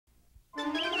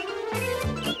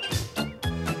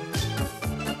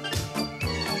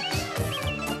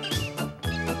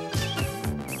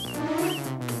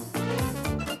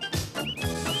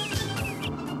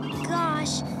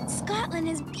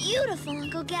beautiful,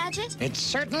 Uncle Gadget. It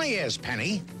certainly is,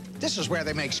 Penny. This is where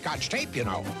they make Scotch tape, you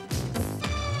know.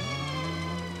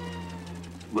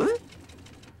 What?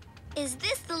 Is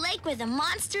this the lake where the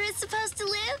monster is supposed to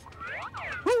live?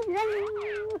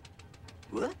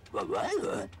 What?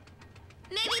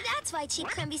 Maybe that's why Chief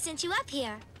Quimby sent you up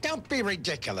here. Don't be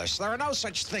ridiculous. There are no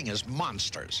such thing as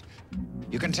monsters.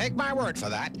 You can take my word for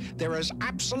that. There is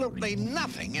absolutely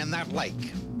nothing in that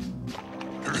lake.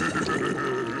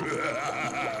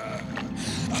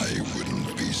 I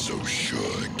wouldn't be so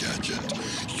sure, Gadget.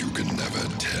 You can never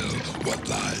tell what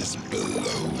lies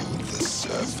below the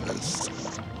surface.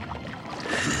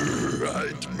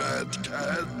 Right, Mad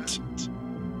Cat?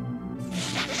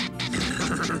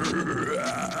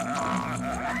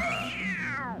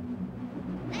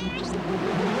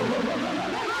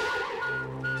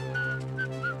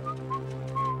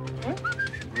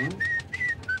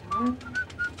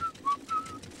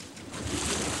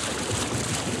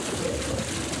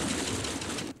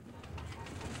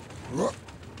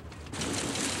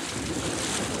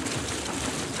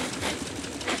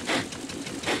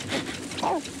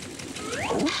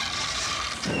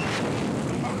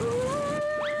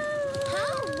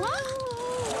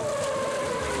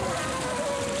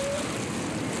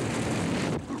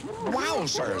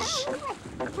 Wowzers!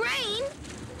 Brain?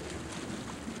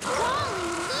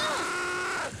 Holy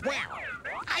look! Where?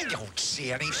 I don't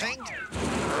see anything.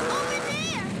 Over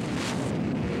there!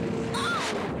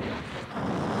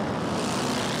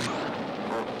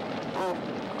 Oh!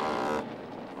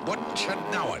 Wouldn't you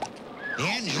know it? The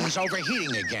engine's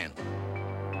overheating again.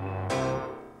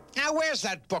 Now, where's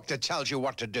that book that tells you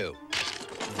what to do?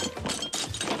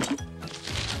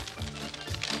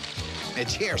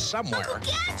 It's here somewhere.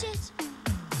 Uncle Gadget!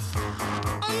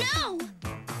 Oh, no!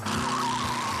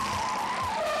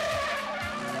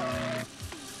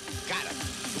 Got it.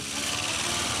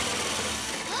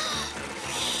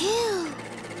 Phew!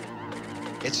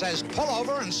 It says pull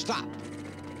over and stop.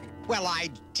 Well, I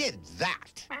did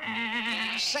that.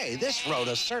 Say, this road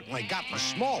has certainly gotten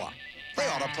smaller. They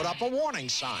ought to put up a warning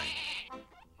sign.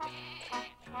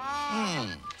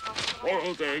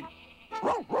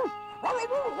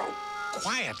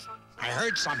 Quiet. I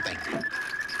heard something.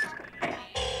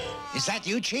 Is that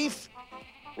you, Chief?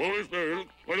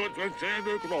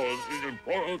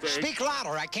 Speak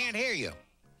louder. I can't hear you.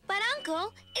 But,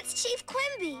 Uncle, it's Chief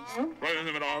Quimby. I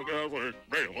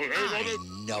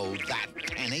know that,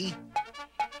 Penny.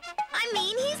 I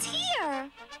mean, he's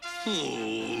here.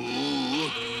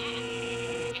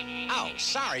 Oh,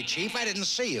 sorry, Chief. I didn't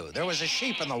see you. There was a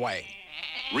sheep in the way.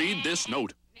 Read this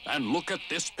note and look at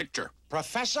this picture.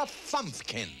 Professor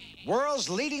Thumbthkin, world's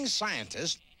leading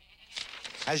scientist,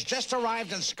 has just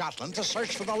arrived in Scotland to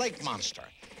search for the lake monster.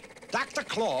 Dr.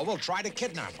 Claw will try to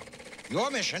kidnap him. Your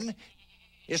mission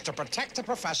is to protect the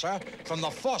professor from the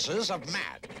forces of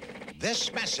M.A.D.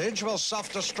 This message will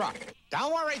self-destruct.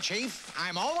 Don't worry, Chief.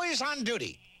 I'm always on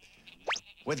duty.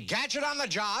 With Gadget on the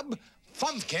job,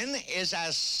 Thumbthkin is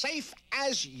as safe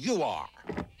as you are.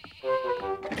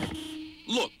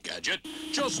 Look, Gadget,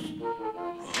 just...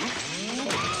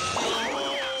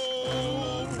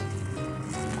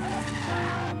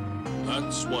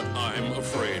 That's what I'm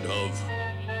afraid of.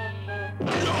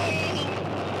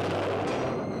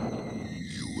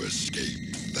 You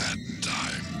escaped that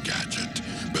time, Gadget,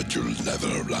 but you'll never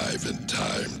arrive in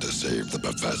time to save the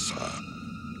professor.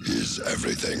 Is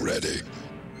everything ready?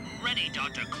 Ready,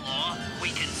 Dr. Claw. We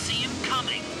can see him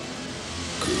coming.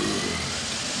 Good.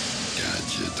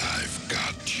 Gadget, I've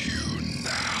got you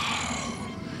now.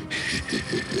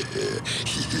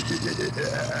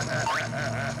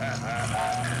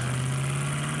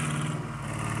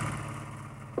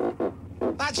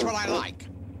 That's what I like.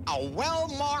 A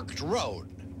well-marked road.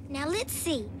 Now, let's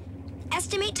see.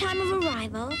 Estimate time of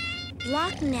arrival,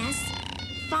 Loch Ness,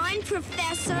 find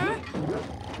Professor...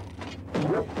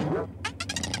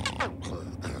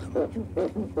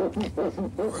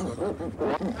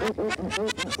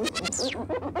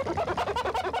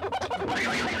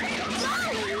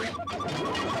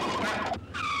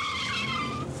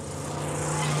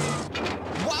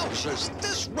 Wowzers,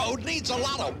 this road needs a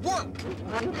lot of work.